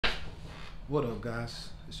What up, guys?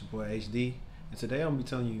 It's your boy HD, and today I'm gonna be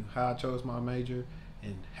telling you how I chose my major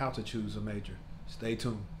and how to choose a major. Stay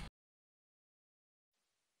tuned.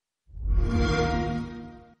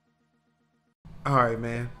 Alright,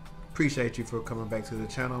 man. Appreciate you for coming back to the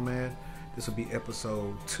channel, man. This will be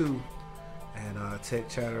episode 2 and Tech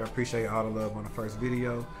Chatter. I appreciate all the love on the first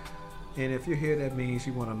video. And if you're here, that means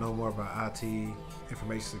you want to know more about IT,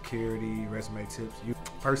 information security, resume tips.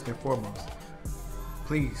 First and foremost,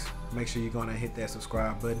 please make sure you're gonna hit that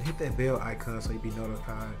subscribe button, hit that bell icon so you'll be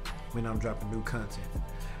notified when I'm dropping new content.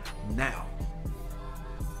 Now,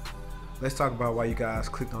 let's talk about why you guys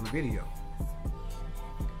clicked on the video.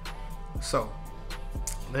 So,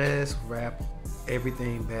 let's wrap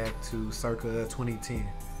everything back to circa 2010.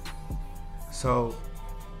 So,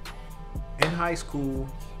 in high school,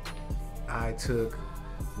 I took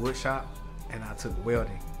woodshop and I took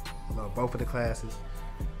welding. I love both of the classes.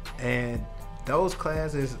 And those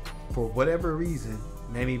classes, for whatever reason,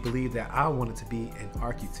 made me believe that I wanted to be an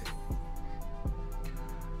architect.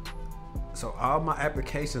 So all my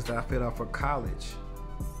applications that I filled out for college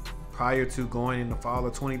prior to going in the fall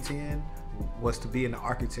of 2010 was to be in the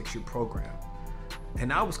architecture program.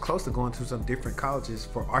 And I was close to going to some different colleges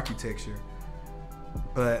for architecture,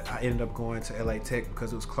 but I ended up going to LA Tech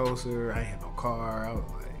because it was closer. I had no car. I was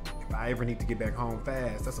like, if I ever need to get back home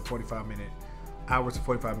fast, that's a 45-minute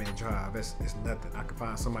drive. It's nothing. I could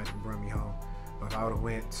find somebody to bring me home. But if I would have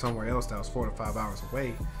went somewhere else that was 4 to 5 hours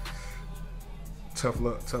away, tough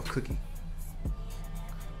luck, tough cookie.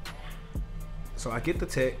 So I get the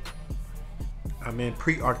Tech. I'm in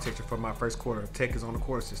pre-architecture for my first quarter. Tech is on the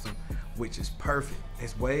quarter system, which is perfect.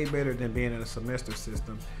 It's way better than being in a semester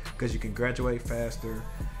system because you can graduate faster.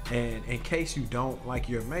 And in case you don't like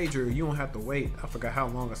your major, you don't have to wait. I forgot how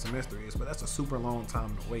long a semester is, but that's a super long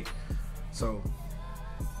time to wait. So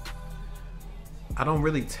I don't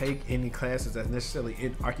really take any classes that's necessarily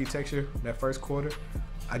in architecture that first quarter.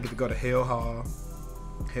 I get to go to Hale Hall.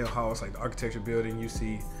 Hale Hall is like the architecture building. You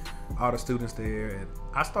see all the students there, and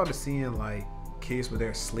I started seeing like kids were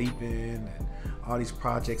there sleeping and all these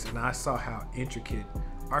projects, and I saw how intricate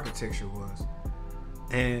architecture was.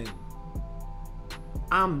 And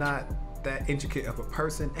I'm not that intricate of a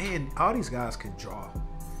person, and all these guys can draw.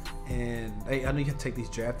 And I know you can take these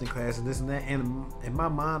drafting classes and this and that, and in my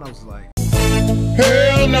mind I was like,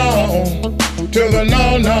 hell no to the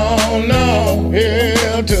no, no, no,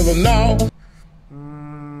 hell to the no.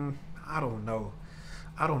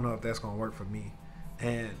 I don't know if that's gonna work for me.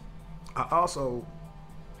 And I also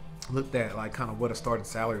looked at like kind of what a starting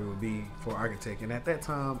salary would be for architect, and at that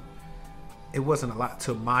time it wasn't a lot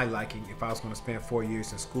to my liking if I was going to spend 4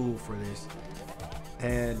 years in school for this.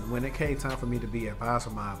 And when it came time for me to be advised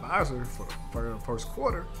by my advisor for the first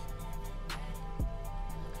quarter,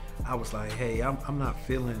 I was like, hey, I'm not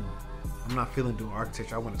feeling doing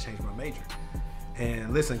architecture. I want to change my major.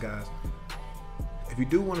 And listen, guys, if you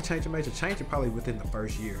do want to change your major, change it probably within the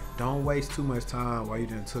first year. Don't waste too much time while you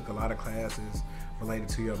done took a lot of classes related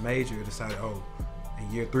to your major and decide, oh,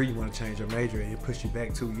 in year 3 you want to change your major, and it pushed you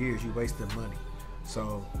back 2 years. You wasted money.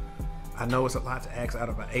 So I know it's a lot to ask out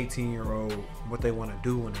of an 18-year-old what they want to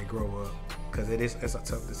do when they grow up, because it's a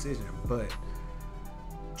tough decision. But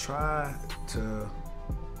try to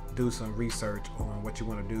do some research on what you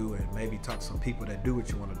want to do, and maybe talk to some people that do what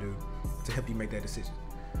you want to do to help you make that decision.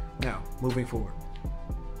 Now, moving forward,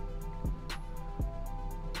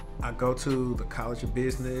 I go to the College of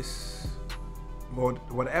Business. Well,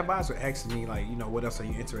 the advisor asked me, like, you know, what else are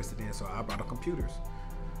you interested in? So I brought up computers.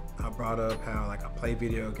 I brought up how like I play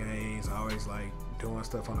video games. I always like doing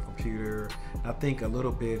stuff on a computer. And I think a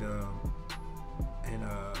little bit in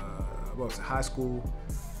what was it, high school,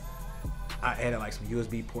 I added like some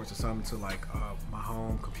USB ports or something to like my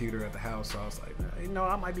home computer at the house. So I was like, you know,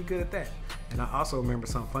 I might be good at that. And I also remember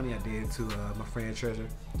something funny I did to my friend Treasure.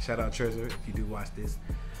 Shout out Treasure if you do watch this.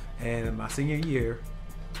 And in my senior year,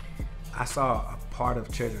 I saw a part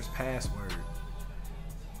of Treasure's password,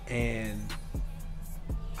 and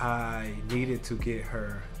I needed to get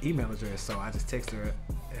her email address. So I just texted her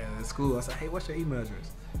at school. I said, hey, what's your email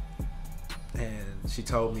address? And she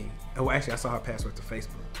told me, oh, actually I saw her password to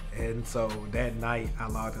Facebook. And so that night I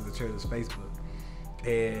logged into Treasure's Facebook,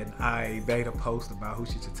 and I made a post about who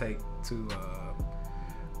she should take to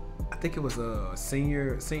I think it was the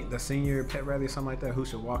senior pet rally or something like that, who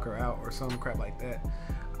should walk her out or some crap like that.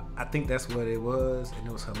 I think that's what it was, and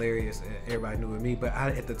it was hilarious, and everybody knew it me. But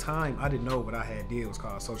at the time, I didn't know what I had did was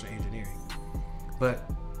called social engineering. But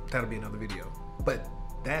that'll be another video. But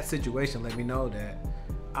that situation let me know that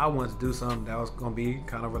I wanted to do something that was gonna be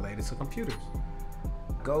kind of related to computers.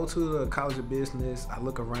 go to the College of Business, I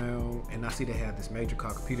look around and I see they have this major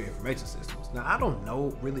called Computer Information Systems. Now, I don't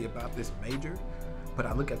know really about this major, but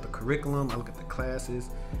I look at the curriculum, I look at the classes,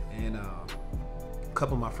 and a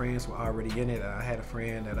couple of my friends were already in it. I had a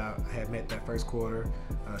friend that I had met that first quarter.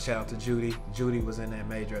 Shout out to Judy. Judy was in that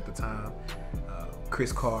major at the time.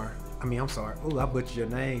 Chris Carr. I'm sorry. Oh, I butchered your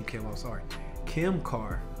name, Kim. I'm sorry. Kim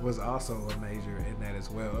Carr was also a major in that as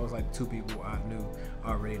well. It was like 2 people I knew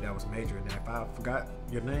already that was major in that. If I forgot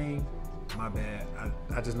your name, my bad.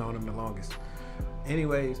 I just known them the longest.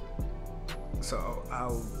 Anyways, so I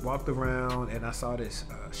walked around and I saw this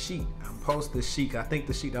sheet. I'm posting this sheet. I think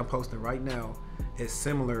the sheet I'm posting right now is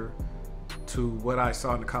similar to what I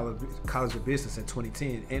saw in the College of Business in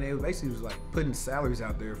 2010. And it basically was like putting salaries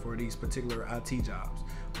out there for these particular IT jobs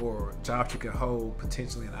or jobs you could hold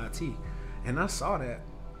potentially in IT. And I saw that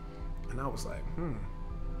and I was like,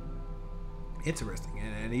 interesting.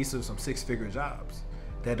 And these are some 6-figure jobs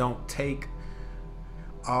that don't take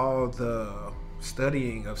all the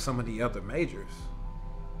studying of some of the other majors.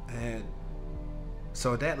 And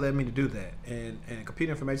so that led me to do that. And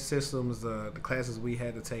computer information systems, the classes we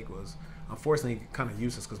had to take was unfortunately kind of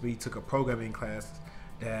useless because we took a programming class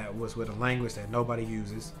that was with a language that nobody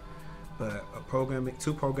uses. But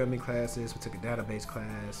 2 programming classes, we took a database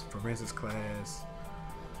class, forensics class,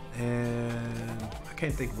 and I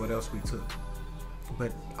can't think of what else we took.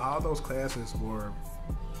 But all those classes were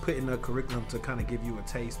put in a curriculum to kind of give you a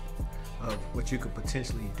taste of what you could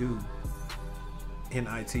potentially do in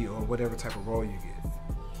IT or whatever type of role you get.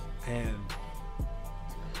 And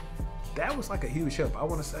that was like a huge help. I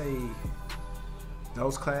want to say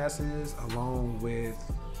those classes, along with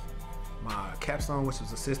my capstone, which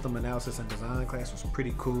was a system analysis and design class, was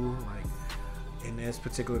pretty cool. Like in this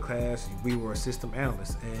particular class, we were a system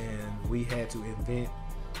analyst and we had to invent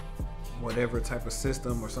whatever type of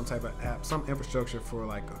system or some type of app, some infrastructure for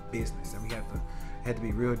like a business. And we had to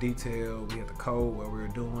be real detailed. We had to code what we were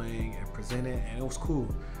doing and present it, and it was cool.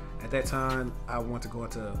 At that time, I want to go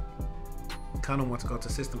into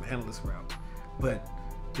system analyst route, but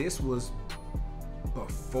this was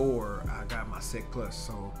before I got my Sec Plus.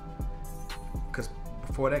 So, because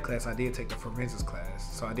before that class, I did take the forensics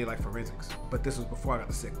class, so I did like forensics. But this was before I got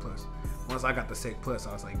the Sec Plus. Once I got the Sec Plus,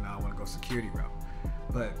 I was like, nah, I want to go security route.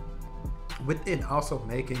 But within also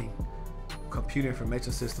making computer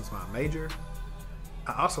information systems my major,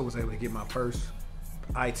 I also was able to get my first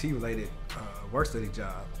IT related work study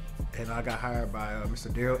job, and I got hired by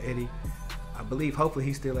Mr. Daryl Eddy. I believe, hopefully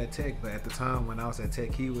he's still at Tech, but at the time when I was at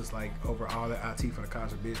Tech, he was like over all the IT for the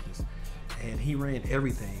College of Business, and he ran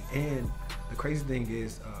everything. And the crazy thing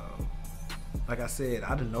is, like I said,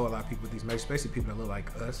 I didn't know a lot of people with these majors, especially people that look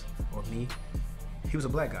like us or me. He was a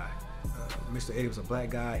black guy. Mr. Eddy was a black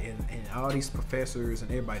guy, and all these professors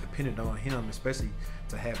and everybody depended on him, especially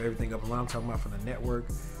to have everything up and running. I'm talking about from the network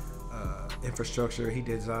infrastructure. He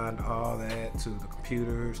designed all that, to the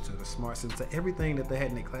computers, to the smart systems, to everything that they had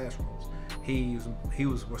in their classrooms. He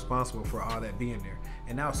was responsible for all that being there,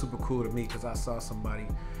 and that was super cool to me because I saw somebody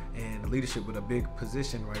in leadership with a big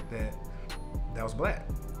position right there that was black,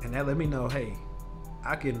 and that let me know, hey,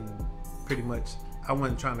 I can pretty much. I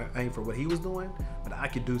wasn't trying to aim for what he was doing, but I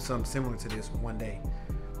could do something similar to this one day.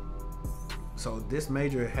 So this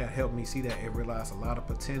major had helped me see that and realize a lot of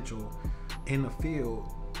potential in the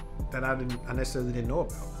field that I necessarily didn't know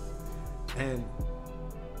about. And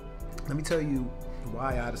let me tell you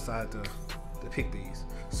why I decided to pick these.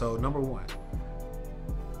 So number one,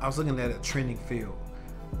 I was looking at a trending field.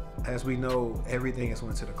 As we know, everything has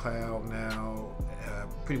went to the cloud now.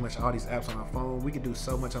 Pretty much all these apps on our phone. We can do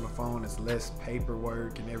so much on the phone. It's less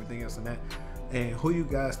paperwork and everything else and that. And who you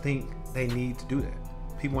guys think they need to do that?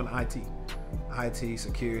 People in IT,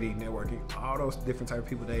 security, networking, all those different type of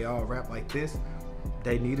people, they all rap like this.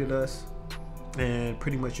 They needed us, and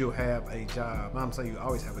pretty much you'll have a job. I'm saying you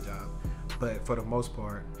always have a job, but for the most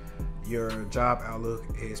part, your job outlook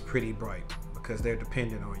is pretty bright because they're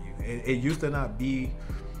dependent on you. It used to not be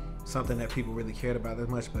something that people really cared about as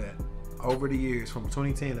much, but over the years, from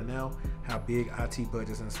 2010 to now, how big IT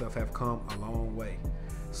budgets and stuff have come a long way.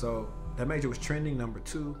 So that major was trending. Number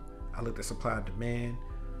two, I looked at supply and demand.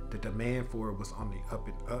 The demand for it was on the up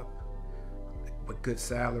and up, with good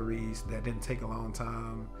salaries that didn't take a long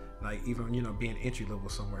time. Like even being entry level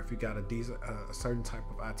somewhere, if you got a certain type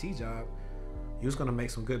of IT job, you was gonna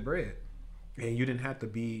make some good bread, and you didn't have to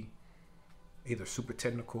be either super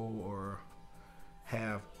technical or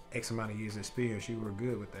have X amount of years experience. You were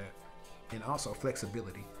good with that. And also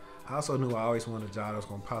flexibility. I also knew I always wanted a job that was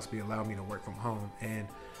going to possibly allow me to work from home, and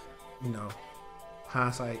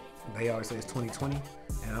hindsight, they always say it's 2020,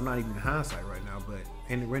 and I'm not even in hindsight right now, but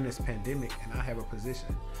we're in this pandemic, and I have a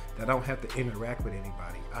position that I don't have to interact with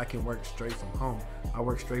anybody. I can work straight from home. I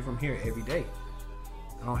work straight from here every day.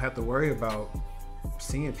 I don't have to worry about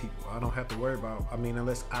seeing people. I don't have to worry about, I mean,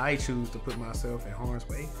 unless I choose to put myself in harm's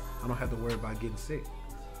way, I don't have to worry about getting sick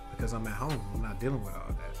because I'm at home. I'm not dealing with all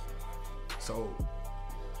that. So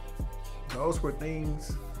those were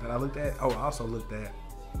things that I looked at. Oh, I also looked at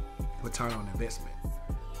return on investment.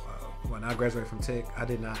 When I graduated from tech, I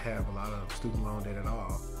did not have a lot of student loan debt at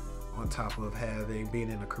all, on top of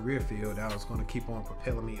being in a career field that was going to keep on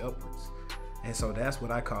propelling me upwards. And so that's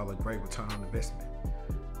what I call a great return on investment.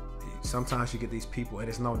 Sometimes you get these people, and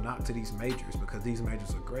it's no knock to these majors because these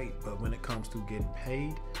majors are great, but when it comes to getting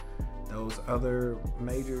paid, those other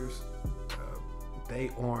majors, they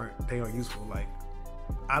aren't useful. Like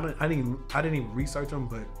I didn't even research them,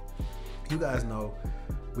 but you guys know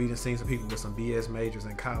we done seen some people with some BS majors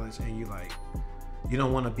in college, and you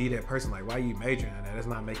don't want to be that person. Like, why are you majoring in that? That's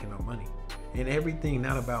not making no money. And everything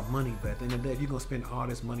not about money, but at the end of the day, if you're gonna spend all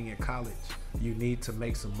this money in college, you need to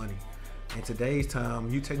make some money. In today's time,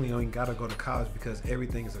 you technically don't gotta go to college because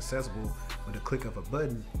everything is accessible with a click of a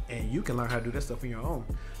button, and you can learn how to do that stuff on your own.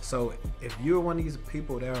 So if you're one of these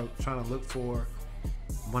people that are trying to look for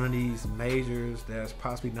one of these majors that's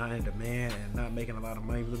possibly not in demand and not making a lot of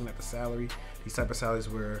money, looking at the salary, these type of salaries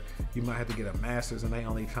where you might have to get a master's and they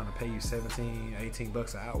only trying to pay you 17, 18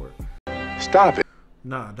 bucks an hour. Stop it.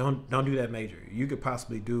 Nah, don't do that major. You could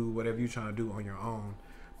possibly do whatever you're trying to do on your own.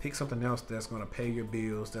 Pick something else that's going to pay your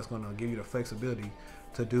bills, that's going to give you the flexibility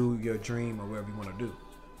to do your dream or whatever you want to do.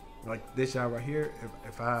 Like this job right here,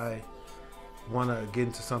 if I want to get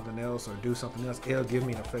into something else or do something else, it'll give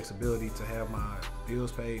me the flexibility to have my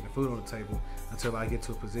bills paid and food on the table until I get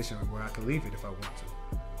to a position where I can leave it if I want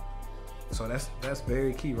to. So that's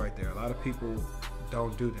very key right there. A lot of people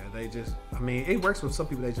don't do that. They just, I mean, it works with some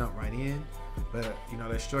people, they jump right in, but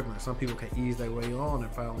they're struggling. Some people can ease their way on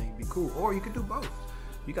and finally be cool, or you can do both.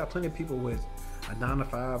 You got plenty of people with a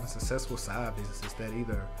 9-to-5 and successful side businesses that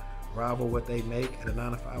either rival what they make at a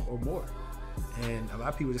 9-to-5 or more. And a lot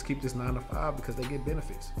of people just keep this 9-to-5 because they get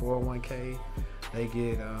benefits, 401k, they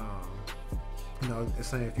get, it's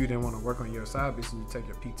saying if you didn't want to work on your side business, you take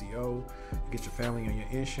your PTO, you get your family on your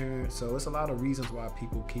insurance. So it's a lot of reasons why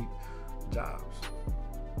people keep jobs.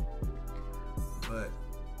 But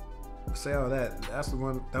say all that,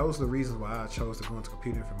 those are the reasons why I chose to go into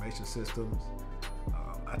computer information systems.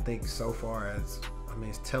 I think so far as,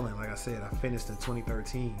 it's telling. Like I said, I finished in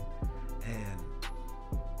 2013, and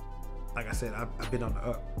like I said, I've been on the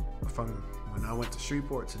up from when I went to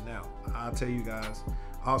Shreveport to now. I'll tell you guys,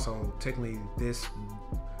 also, technically this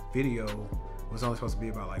video was only supposed to be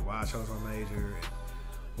about like why I chose my major and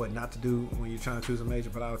what not to do when you're trying to choose a major,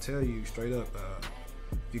 but I'll tell you straight up,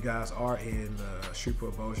 if you guys are in the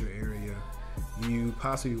Shreveport Bossier area, you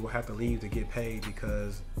possibly will have to leave to get paid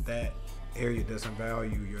because that area doesn't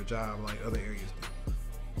value your job like other areas do.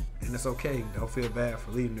 And it's okay, don't feel bad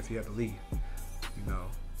for leaving if you have to leave.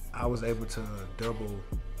 I was able to double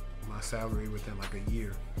my salary within like a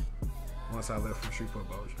year once I left from Shreveport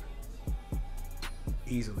Bossier,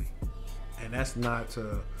 easily. And that's not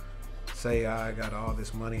to say I got all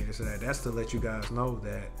this money and this and that. That's to let you guys know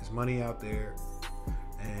that there's money out there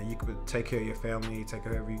and you could take care of your family, take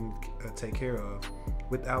care of whoever you can take care of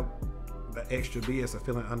without the extra BS of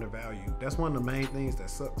feeling undervalued. That's one of the main things that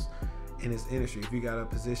sucks in this industry. If you got a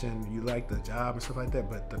position, you like the job and stuff like that,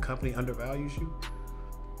 but the company undervalues you,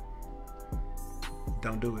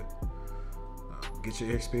 don't do it. Get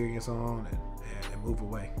your experience on and move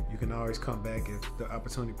away. You can always come back if the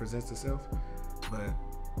opportunity presents itself, but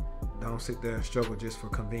don't sit there and struggle just for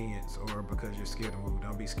convenience or because you're scared to move.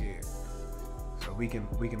 Don't be scared. So we can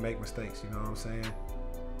make mistakes, you know what I'm saying?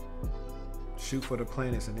 Shoot for the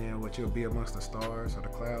planets and then what you'll be amongst the stars or the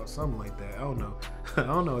clouds, something like that. I don't know. I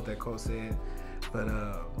don't know what that quote said, but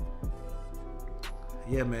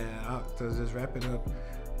yeah, man, to just wrap it up,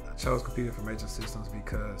 I chose computer information systems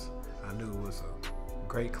because I knew it was a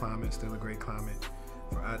great climate, still a great climate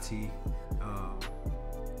for IT,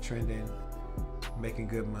 trending, making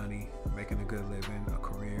good money, making a good living, a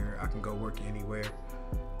career. I can go work anywhere,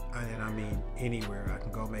 and I mean anywhere I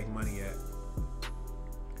can go make money at.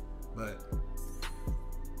 But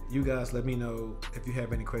you guys let me know if you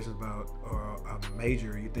have any questions about or a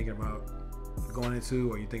major you're thinking about going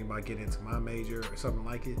into, or you're thinking about getting into my major or something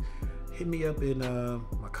like it. Hit me up in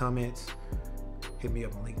my comments. Hit me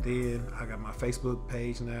up on LinkedIn. I got my Facebook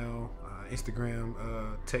page now, Instagram,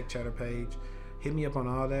 Tech Chatter page. Hit me up on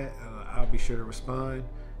all that. I'll be sure to respond.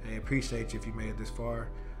 I appreciate you if you made it this far.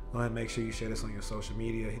 Go ahead and make sure you share this on your social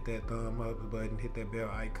media. Hit that thumb up button, hit that bell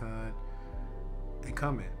icon, and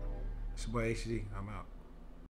comment. It's your boy HD. I'm out.